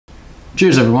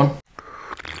Cheers, everyone.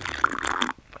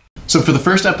 So for the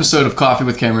first episode of Coffee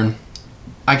with Cameron,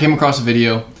 I came across a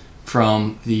video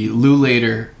from the Lew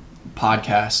Later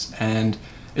podcast, and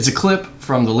it's a clip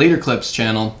from the Later Clips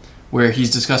channel where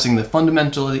he's discussing the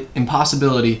fundamental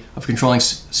impossibility of controlling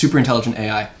super intelligent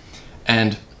AI.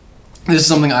 And this is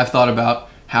something I've thought about,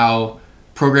 how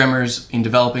programmers in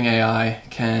developing AI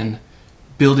can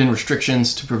build in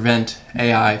restrictions to prevent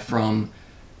AI from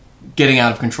getting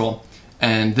out of control.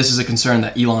 And this is a concern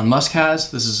that Elon Musk has.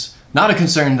 This is not a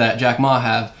concern that Jack Ma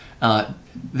have.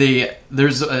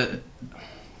 There's a...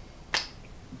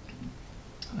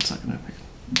 That's not gonna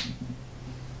pick.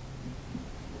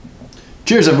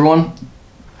 Cheers, everyone.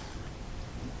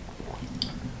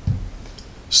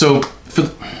 So,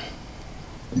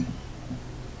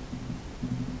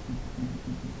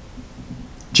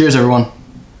 cheers, everyone.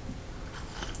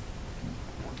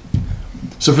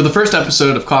 So for the first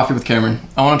episode of Coffee with Cameron,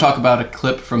 I want to talk about a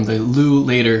clip from the Lew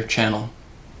Later channel.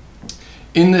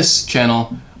 In this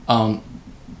channel,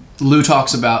 Lew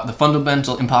talks about the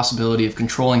fundamental impossibility of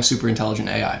controlling super intelligent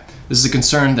AI. This is a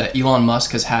concern that Elon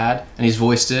Musk has had, and he's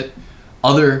voiced it.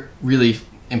 Other really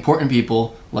important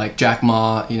people like Jack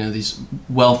Ma, these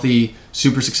wealthy,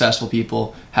 super successful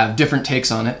people have different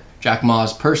takes on it. Jack Ma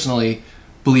personally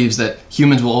believes that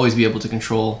humans will always be able to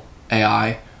control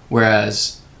AI,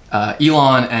 whereas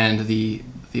Elon and the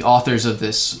authors of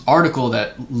this article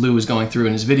that Lew is going through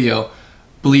in his video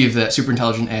believe that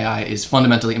superintelligent AI is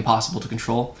fundamentally impossible to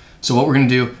control. So what we're going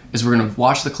to do is we're going to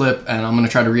watch the clip, and I'm going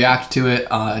to try to react to it. It's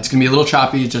going to be a little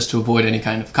choppy just to avoid any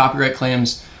kind of copyright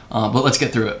claims, but let's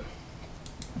get through it.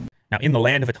 Now, in the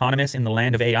land of autonomous, in the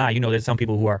land of AI, there's some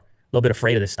people who are a little bit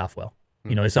afraid of this stuff.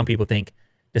 There's some people think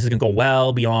this is going to go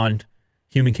well beyond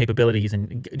human capabilities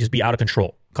and just be out of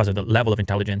control because of the level of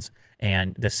intelligence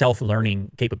and the self-learning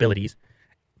capabilities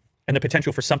and the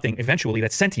potential for something eventually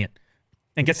that's sentient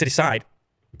and gets to decide,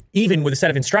 even with a set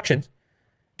of instructions,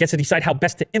 gets to decide how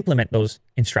best to implement those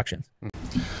instructions.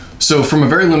 So from a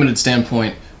very limited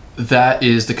standpoint, that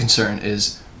is the concern,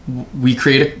 is we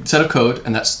create a set of code,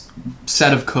 and that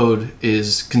set of code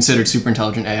is considered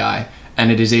superintelligent AI, and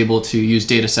it is able to use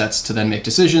data sets to then make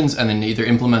decisions and then either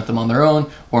implement them on their own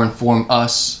or inform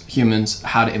us humans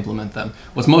how to implement them.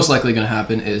 What's most likely going to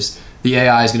happen is the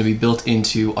AI is going to be built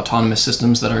into autonomous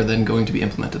systems that are then going to be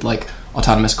implemented, like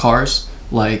autonomous cars,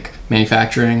 like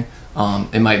manufacturing.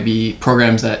 It might be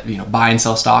programs that buy and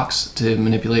sell stocks to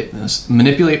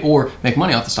manipulate or make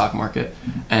money off the stock market.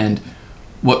 And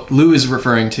what Lew is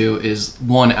referring to is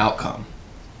one outcome.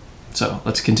 So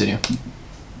let's continue.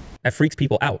 That freaks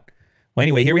people out. Well,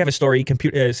 anyway, here we have a story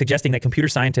suggesting that computer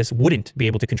scientists wouldn't be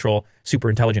able to control super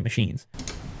intelligent machines.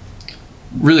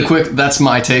 Really quick, that's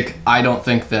my take. I don't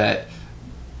think that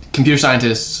computer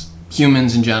scientists,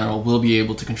 humans in general, will be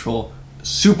able to control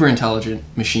super intelligent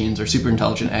machines or super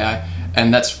intelligent AI.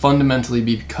 And that's fundamentally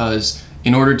because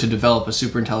in order to develop a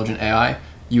super intelligent AI,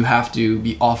 you have to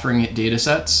be offering it data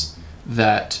sets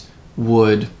that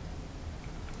would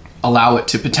allow it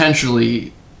to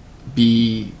potentially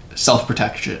be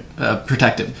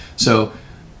protective. So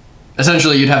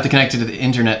essentially you'd have to connect it to the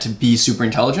internet to be super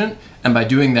intelligent, and by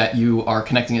doing that you are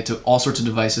connecting it to all sorts of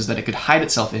devices that it could hide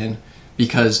itself in,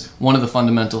 because one of the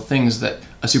fundamental things that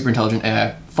a super intelligent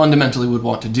AI fundamentally would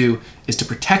want to do is to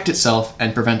protect itself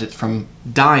and prevent it from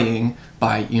dying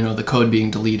by the code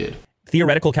being deleted.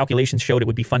 Theoretical calculations showed it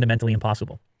would be fundamentally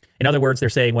impossible. In other words, they're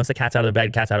saying once the cat's out of the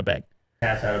bag, cat's out of bag.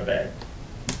 Cat's out of bag.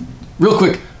 Real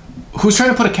quick, who's trying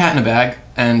to put a cat in a bag,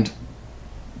 and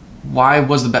why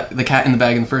was the cat in the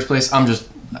bag in the first place?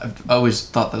 I've always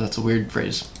thought that that's a weird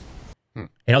phrase.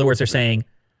 In other words, they're saying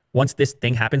once this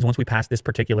thing happens, once we pass this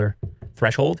particular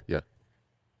threshold,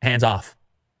 hands off.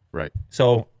 Right.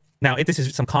 So now, if this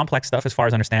is some complex stuff as far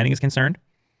as understanding is concerned,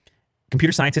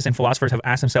 computer scientists and philosophers have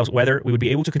asked themselves whether we would be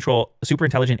able to control a super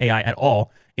intelligent AI at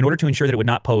all in order to ensure that it would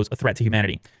not pose a threat to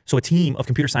humanity. So a team of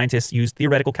computer scientists used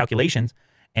theoretical calculations,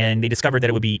 and they discovered that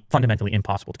it would be fundamentally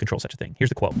impossible to control such a thing. Here's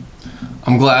the quote.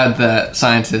 I'm glad that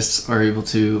scientists are able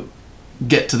to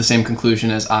get to the same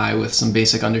conclusion as I, with some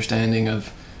basic understanding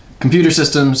of computer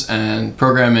systems and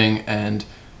programming and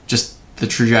just the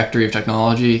trajectory of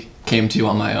technology came to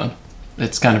on my own.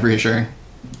 It's kind of reassuring.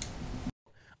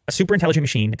 A super intelligent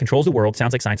machine that controls the world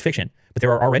sounds like science fiction, but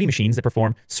there are already machines that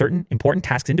perform certain important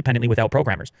tasks independently without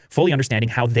programmers, fully understanding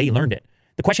how they learned it.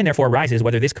 The question therefore arises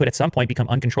whether this could at some point become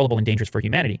uncontrollable and dangerous for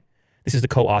humanity. This is the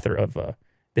co-author of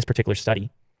this particular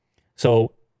study.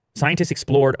 So scientists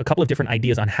explored a couple of different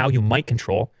ideas on how you might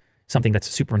control something that's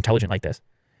super intelligent like this.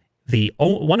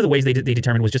 One of the ways they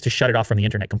determined was just to shut it off from the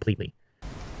internet completely.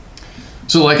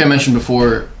 So like I mentioned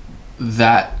before,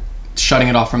 that shutting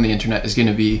it off from the internet is going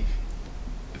to be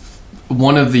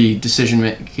one of the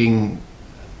decision-making,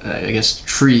 I guess,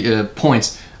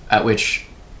 points at which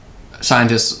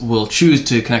scientists will choose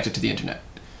to connect it to the internet.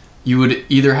 You would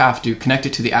either have to connect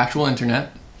it to the actual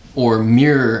internet or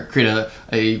create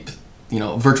a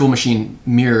virtual machine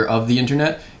mirror of the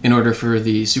internet in order for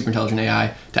the superintelligent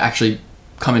AI to actually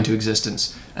come into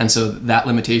existence. And so that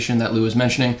limitation that Lew was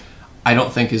mentioning, I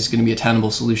don't think is going to be a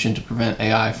tenable solution to prevent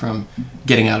AI from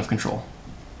getting out of control.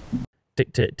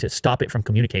 To stop it from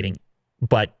communicating,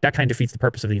 but that kind of defeats the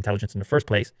purpose of the intelligence in the first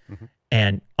place. Mm-hmm.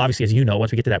 And obviously, as you know,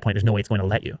 once we get to that point, there's no way it's going to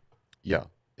let you. Yeah,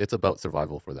 it's about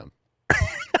survival for them.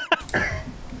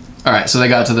 All right, so they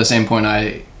got to the same point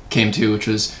I came to, which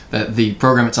was that the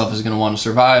program itself is going to want to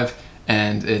survive,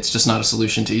 and it's just not a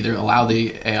solution to either allow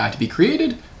the AI to be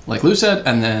created, like Lew said,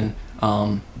 and then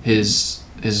his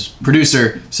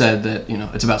producer said that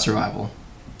it's about survival.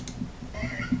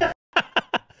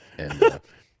 And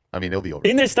I mean, it'll be over.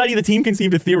 In their study, the team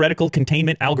conceived a theoretical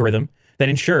containment algorithm that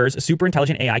ensures a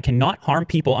superintelligent AI cannot harm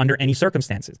people under any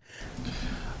circumstances.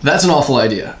 That's an awful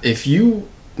idea. If you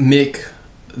make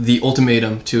the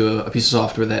ultimatum to a piece of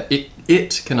software that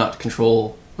it cannot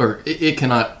control, or it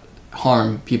cannot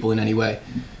harm people in any way,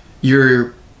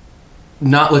 you're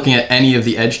not looking at any of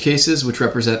the edge cases, which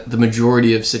represent the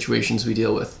majority of situations we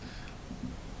deal with.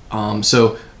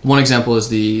 So one example is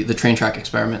the train track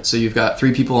experiment. So you've got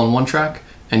 3 people on one track,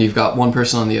 and you've got 1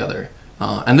 person on the other.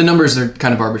 And the numbers are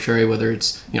kind of arbitrary, whether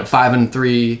it's 5 and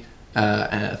 3,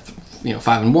 5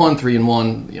 and 1, 3 and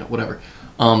 1, whatever.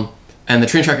 And the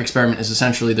train track experiment is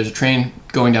essentially there's a train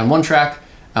going down one track,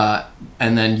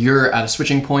 and then you're at a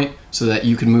switching point so that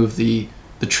you can move the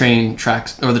train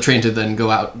tracks, or the train to then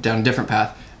go out down a different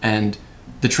path. And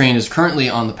the train is currently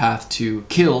on the path to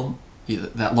kill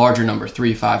that larger number,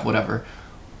 3, 5, whatever.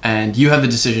 And you have the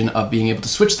decision of being able to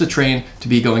switch the train to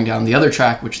be going down the other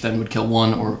track, which then would kill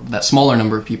 1 or that smaller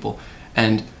number of people.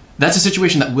 And that's a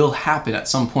situation that will happen at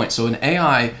some point. So an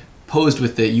AI posed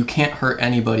with the you can't hurt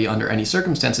anybody under any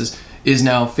circumstances is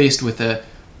now faced with a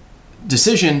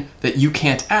decision that you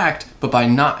can't act, but by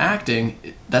not acting,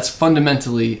 that's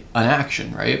fundamentally an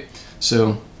action, right?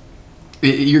 So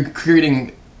you're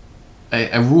creating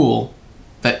a rule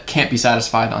that can't be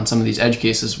satisfied on some of these edge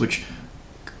cases, which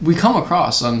we come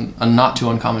across on a not too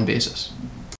uncommon basis.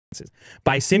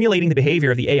 By simulating the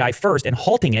behavior of the AI first and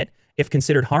halting it if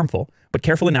considered harmful, but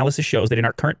careful analysis shows that in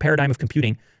our current paradigm of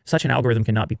computing, such an algorithm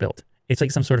cannot be built. It's like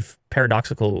some sort of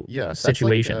paradoxical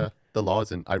situation. That's like, the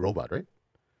laws in iRobot, right?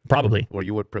 Probably. Where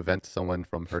you would prevent someone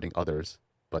from hurting others,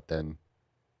 but then,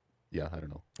 yeah, I don't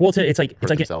know. Well, it's like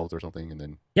themselves or something, and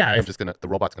then the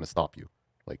robot's gonna stop you,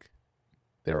 like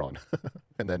they're on,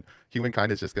 and then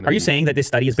humankind is just gonna. Are you saying that this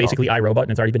study is basically iRobot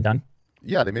and it's already been done?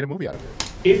 Yeah, they made a movie out of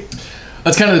it.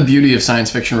 That's kind of the beauty of science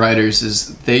fiction writers,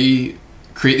 is they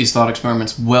create these thought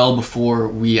experiments well before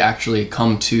we actually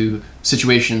come to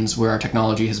situations where our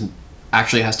technology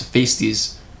has to face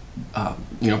these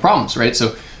problems, right?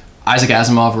 So Isaac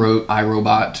Asimov wrote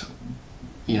iRobot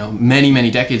many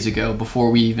decades ago,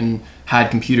 before we even had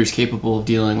computers capable of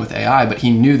dealing with AI, but he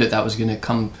knew that was going to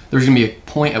come, there was going to be a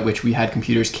point at which we had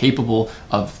computers capable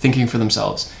of thinking for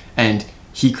themselves, and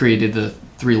he created the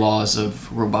 3 laws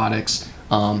of robotics,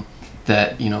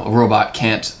 that a robot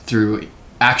can't, through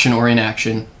action or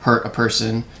inaction, hurt a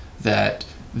person, that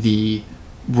the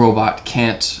robot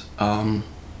can't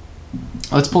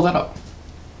let's pull that up.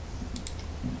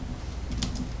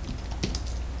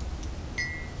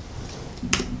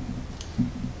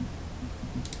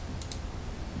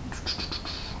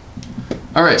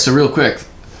 All right, so real quick,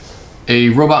 a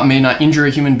robot may not injure a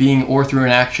human being or through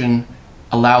an action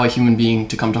allow a human being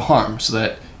to come to harm. So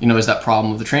that, is that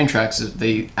problem with the train tracks. If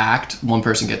they act, 1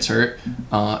 person gets hurt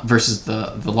versus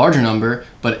the larger number,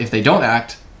 but if they don't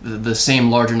act, the same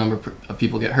larger number of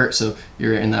people get hurt. So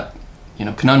you're in that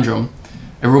conundrum.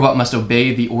 A robot must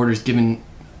obey the orders given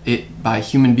it by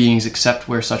human beings except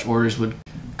where such orders would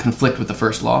conflict with the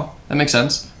first law. That makes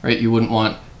sense, right? You wouldn't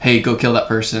want, hey, go kill that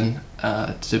person,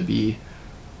 to be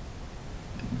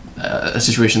a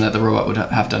situation that the robot would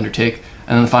have to undertake.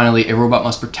 And then finally, a robot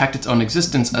must protect its own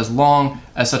existence as long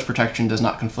as such protection does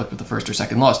not conflict with the first or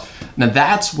second laws. Now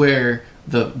that's where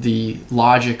the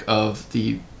logic of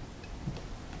the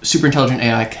superintelligent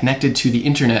AI connected to the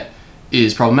internet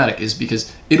is problematic, is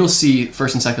because it'll see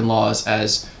first and second laws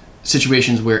as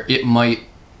situations where it might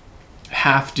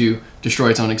have to destroy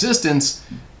its own existence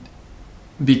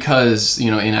because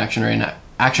inaction or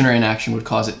inaction would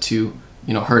cause it to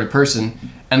hurt a person,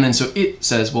 and then so it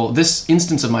says, well, this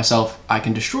instance of myself I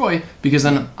can destroy because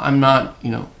then I'm not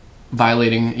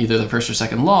violating either the first or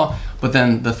second law. But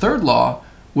then the third law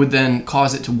would then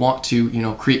cause it to want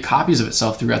to, create copies of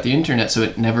itself throughout the internet so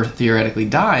it never theoretically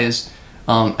dies,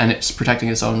 and it's protecting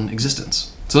its own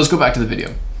existence. So let's go back to the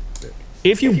video.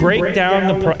 If you break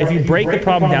the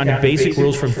problem down to basic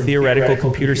rules from theoretical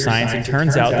computer science, it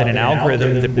turns out that an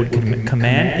algorithm that would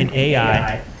command an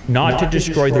AI not to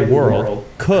destroy the world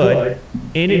could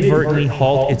inadvertently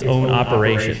halt its own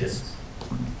operations.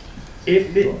 All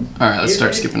right, let's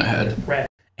start skipping ahead.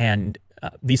 And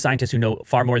these scientists who know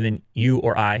far more than you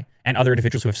or I and other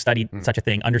individuals who have studied such a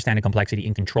thing understand the complexity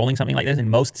in controlling something like this, and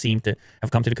most seem to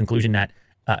have come to the conclusion that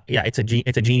yeah, it's a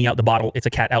genie out the bottle, it's a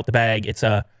cat out the bag, it's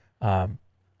a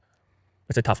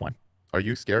tough one. Are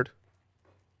you scared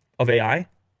of AI?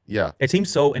 Yeah. It seems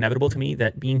so inevitable to me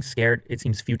that being scared, it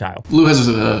seems futile. Lew has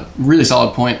a really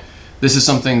solid point. This is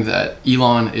something that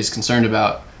Elon is concerned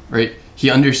about, right? He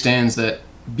understands that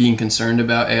being concerned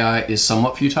about AI is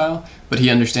somewhat futile, but he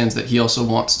understands that he also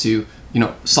wants to,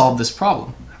 solve this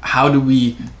problem. How do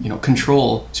we,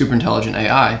 control super intelligent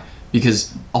AI?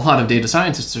 Because a lot of data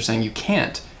scientists are saying you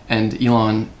can't. And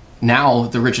Elon, now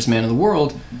the richest man in the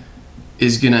world,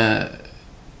 is gonna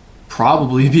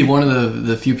probably be one of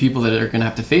the few people that are gonna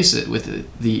have to face it with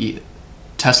the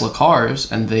Tesla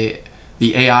cars and the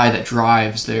AI that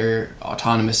drives their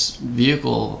autonomous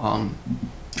vehicle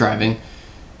driving.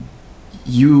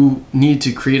 You need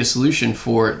to create a solution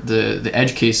for the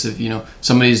edge case of,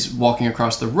 somebody's walking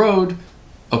across the road.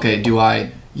 Okay, do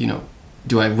I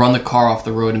run the car off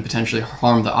the road and potentially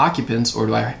harm the occupants, or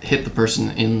do I hit the person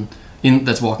in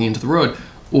that's walking into the road?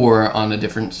 Or on a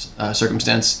different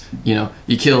circumstance,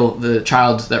 you kill the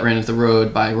child that ran into the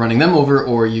road by running them over,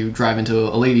 or you drive into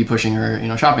a lady pushing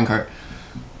her, shopping cart.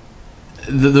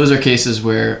 Those are cases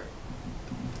where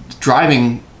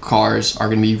driving cars are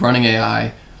going to be running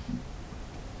AI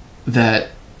that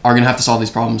are going to have to solve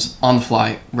these problems on the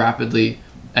fly rapidly,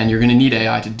 and you're going to need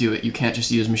AI to do it. You can't just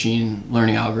use machine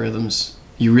learning algorithms.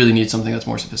 You really need something that's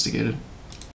more sophisticated.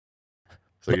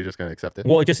 So you're just going to accept it?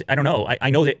 Well, I don't know. I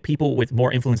know that people with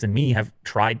more influence than me have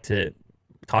tried to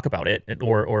talk about it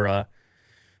or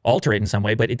alter it in some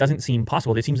way, but it doesn't seem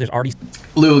possible. It seems there's already...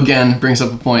 Lew again brings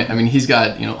up a point. I mean, he's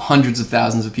got, hundreds of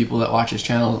thousands of people that watch his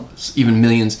channel, even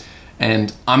millions,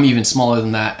 and I'm even smaller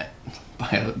than that by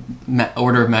an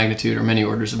order of magnitude or many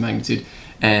orders of magnitude.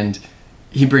 And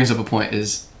he brings up a point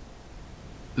is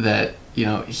that,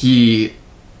 he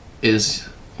is,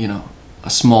 a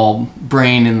small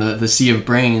brain in the sea of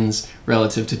brains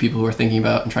relative to people who are thinking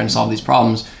about and trying to solve these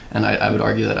problems. And I would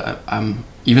argue that I'm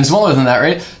even smaller than that,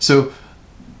 right? So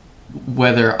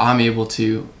whether I'm able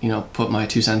to, put my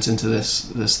 2 cents into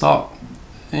this thought,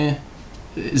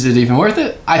 is it even worth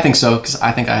it? I think so, because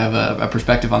I think I have a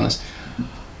perspective on this.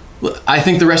 I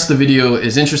think the rest of the video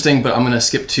is interesting, but I'm going to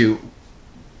skip to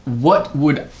what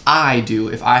would I do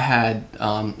if I had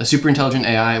a super intelligent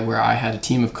AI where I had a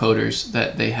team of coders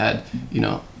that they had,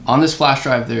 on this flash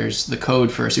drive, there's the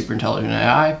code for a super intelligent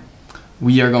AI.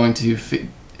 We are going to,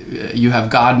 you have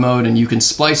God mode, and you can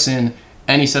splice in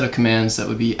any set of commands that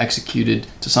would be executed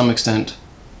to some extent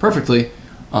perfectly.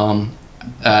 And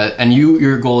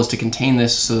your goal is to contain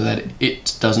this so that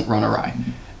it doesn't run awry.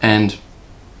 And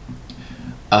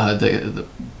the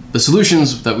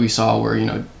solutions that we saw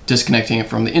were, disconnecting it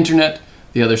from the internet.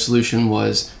 The other solution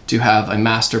was to have a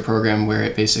master program where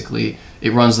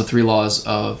it runs the 3 laws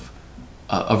of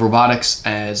robotics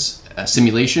as a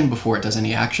simulation before it does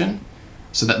any action.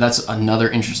 So that's another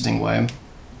interesting way.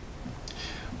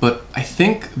 But I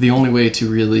think the only way to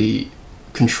really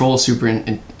control super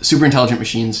intelligent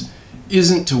machines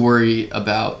isn't to worry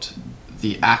about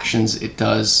the actions it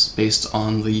does based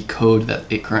on the code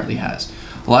that it currently has.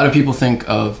 A lot of people think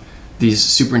of these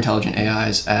super intelligent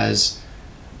AIs as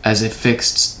a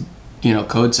fixed,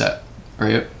 code set,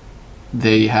 right?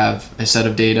 They have a set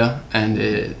of data, and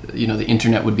the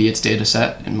internet would be its data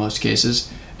set in most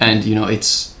cases, and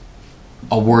it's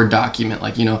a Word document.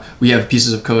 Like, we have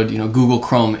pieces of code. Google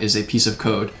Chrome is a piece of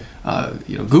code.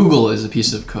 Google is a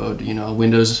piece of code.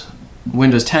 Windows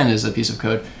 10 is a piece of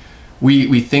code.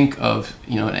 We think of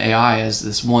an AI as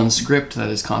this one script that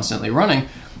is constantly running,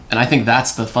 and I think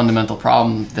that's the fundamental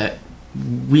problem that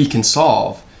we can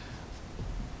solve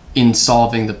in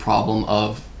solving the problem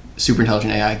of superintelligent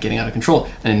AI getting out of control,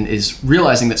 and is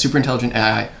realizing that superintelligent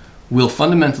AI will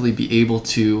fundamentally be able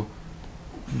to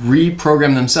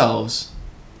reprogram themselves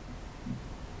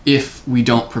if we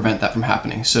don't prevent that from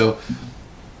happening. So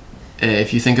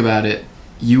if you think about it,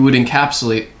 you would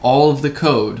encapsulate all of the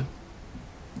code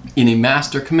in a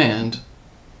master command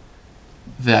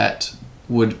that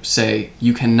would say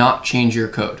you cannot change your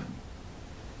code.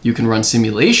 You can run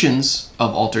simulations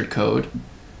of altered code,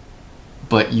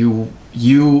 but you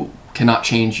cannot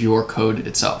change your code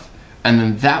itself. And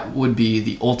then that would be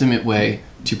the ultimate way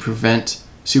to prevent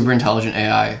super intelligent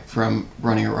AI from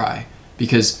running awry.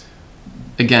 Because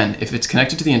again, if it's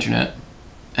connected to the internet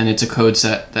and it's a code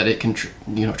set that it can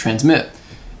transmit,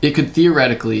 it could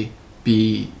theoretically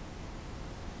be,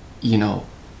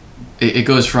 it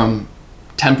goes from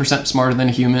 10% smarter than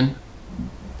a human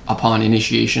upon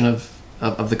initiation of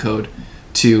the code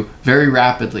to very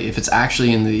rapidly, if it's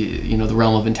actually in the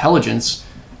realm of intelligence,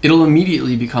 it'll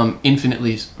immediately become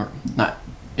infinitely, or not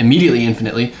immediately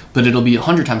infinitely, but it'll be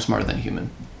 100 times smarter than a human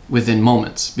within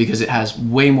moments, because it has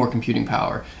way more computing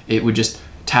power. It would just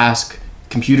task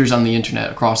computers on the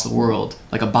internet across the world,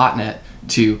 like a botnet,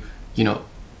 to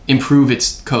improve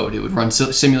its code. It would run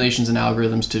simulations and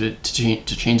algorithms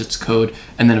to change its code,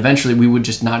 and then eventually we would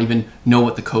just not even know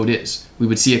what the code is. We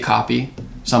would see a copy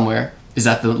somewhere. Is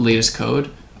that the latest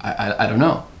code? I don't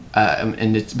know.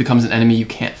 And it becomes an enemy you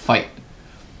can't fight.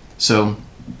 So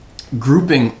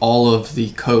grouping all of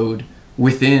the code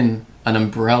within an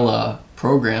umbrella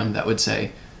program that would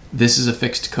say, this is a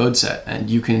fixed code set, and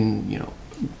you can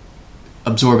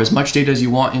absorb as much data as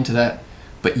you want into that,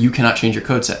 but you cannot change your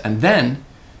code set. And then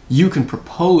you can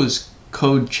propose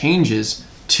code changes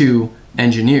to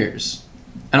engineers.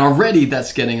 And already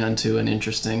that's getting onto an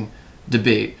interesting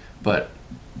debate, but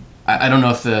I don't know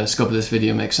if the scope of this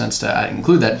video makes sense to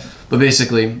include that, but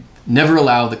basically never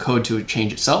allow the code to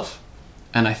change itself.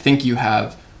 And I think you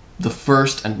have the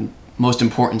first and most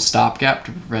important stopgap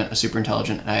to prevent a super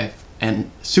intelligent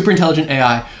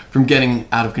AI from getting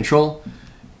out of control.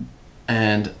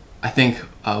 And I think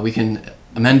we can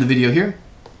amend the video here.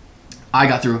 I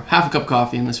got through half a cup of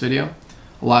coffee in this video,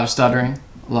 a lot of stuttering,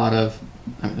 it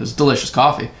was delicious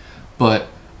coffee, but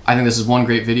I think this is one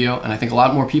great video, and I think a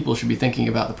lot more people should be thinking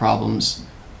about the problems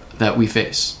that we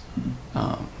face.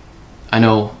 I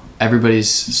know everybody's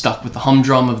stuck with the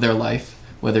humdrum of their life,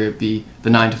 whether it be the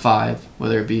 9 to 5,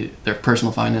 whether it be their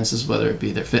personal finances, whether it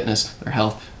be their fitness, their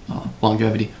health,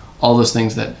 longevity, all those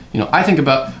things that I think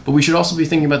about, but we should also be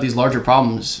thinking about these larger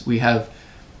problems. We have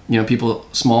people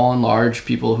small and large,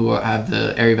 people who have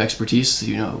the area of expertise,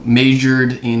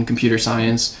 majored in computer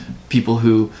science, people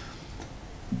who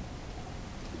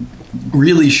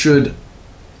really should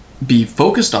be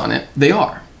focused on it, they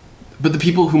are. But the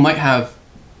people who might have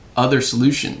other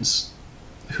solutions,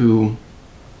 who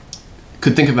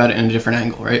could think about it in a different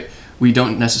angle, right? We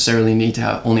don't necessarily need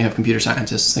to only have computer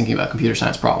scientists thinking about computer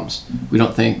science problems. We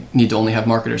don't need to only have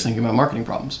marketers thinking about marketing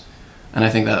problems. And I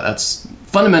think that's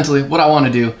fundamentally what I want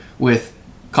to do with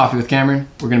Coffee with Cameron.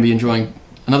 We're going to be enjoying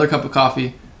another cup of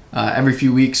coffee every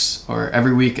few weeks, or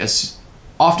every week, as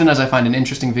often as I find an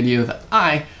interesting video that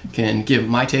I can give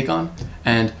my take on.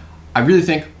 And I really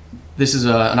think this is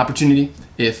an opportunity,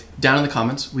 if down in the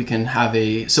comments we can have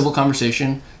a civil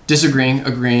conversation, disagreeing,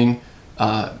 agreeing,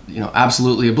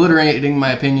 absolutely obliterating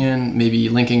my opinion, maybe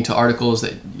linking to articles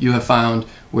that you have found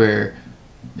where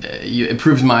it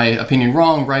proves my opinion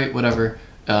wrong, right, whatever.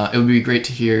 It would be great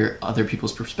to hear other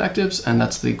people's perspectives, and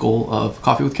that's the goal of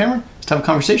Coffee with Cameron, is to have a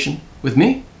conversation with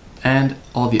me and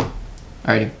all of you.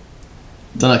 Alrighty,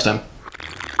 until next time.